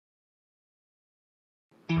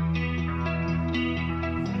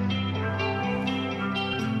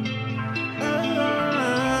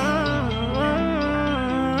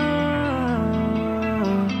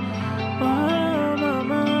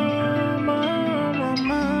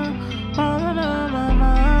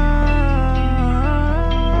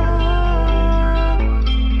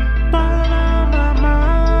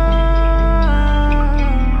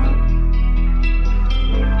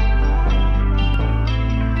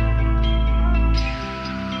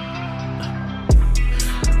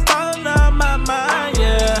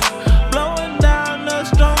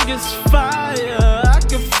is fire. I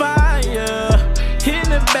can find ya in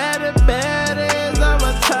the baddest of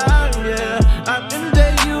a time, yeah. I'm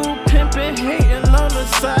MJU, pimpin', hating on the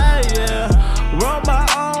side, yeah. Roll my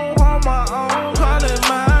own, hold my own, call it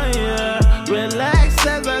mine, yeah. Relax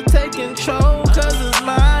as I take control, cause it's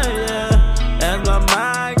mine, yeah. As my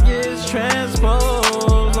mind gets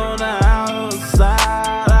transposed on the outside.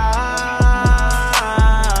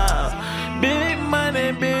 Big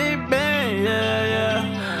money, big bang, yeah, yeah.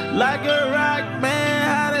 Like a rock band,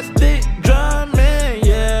 how to stick drumming,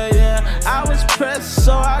 yeah, yeah. I was pressed,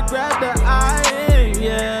 so I grabbed the iron,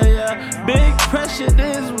 yeah, yeah. Big pressure,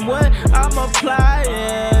 this is what I'm applying,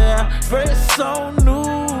 yeah. First on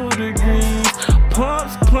new degrees,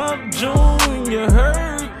 pumps, plump, junior,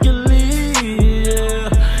 Hercules, yeah.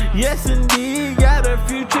 Yes, indeed, got a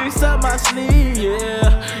few tricks up my sleeve,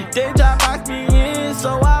 yeah. They try box me in,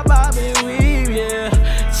 so I bob and weave, yeah.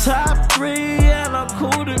 Top 3, and I'm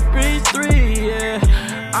cool to breathe 3, yeah.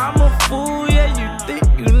 I'm a fool, yeah, you think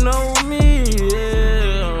you know me, yeah.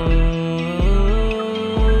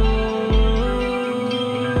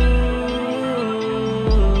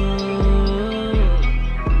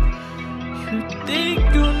 You think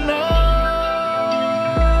you know?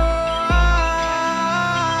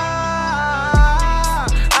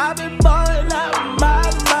 I've been ballin' out my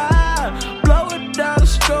mind, blowing down the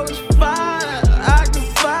strokes, fire. I can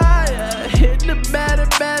fire, hit the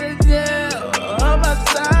baddest, yeah, all my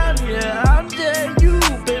time, yeah. I'm J.U.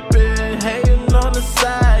 pimpin', hating on the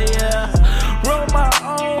side, yeah. Roll my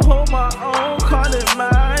own, hold my own, call it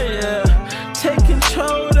mine, yeah. Take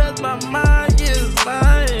control, that's my mind is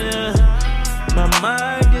mine, yeah. My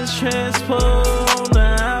mind gets transposed on the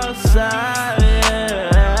outside, yeah.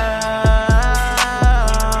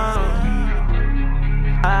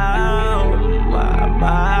 Oh, my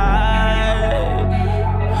mind,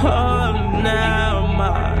 oh, now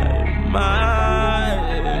my mind,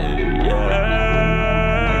 yeah.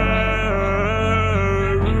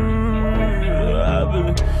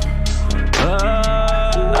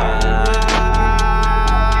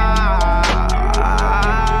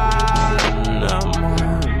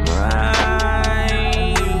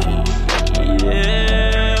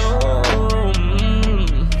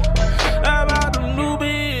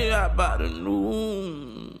 About a new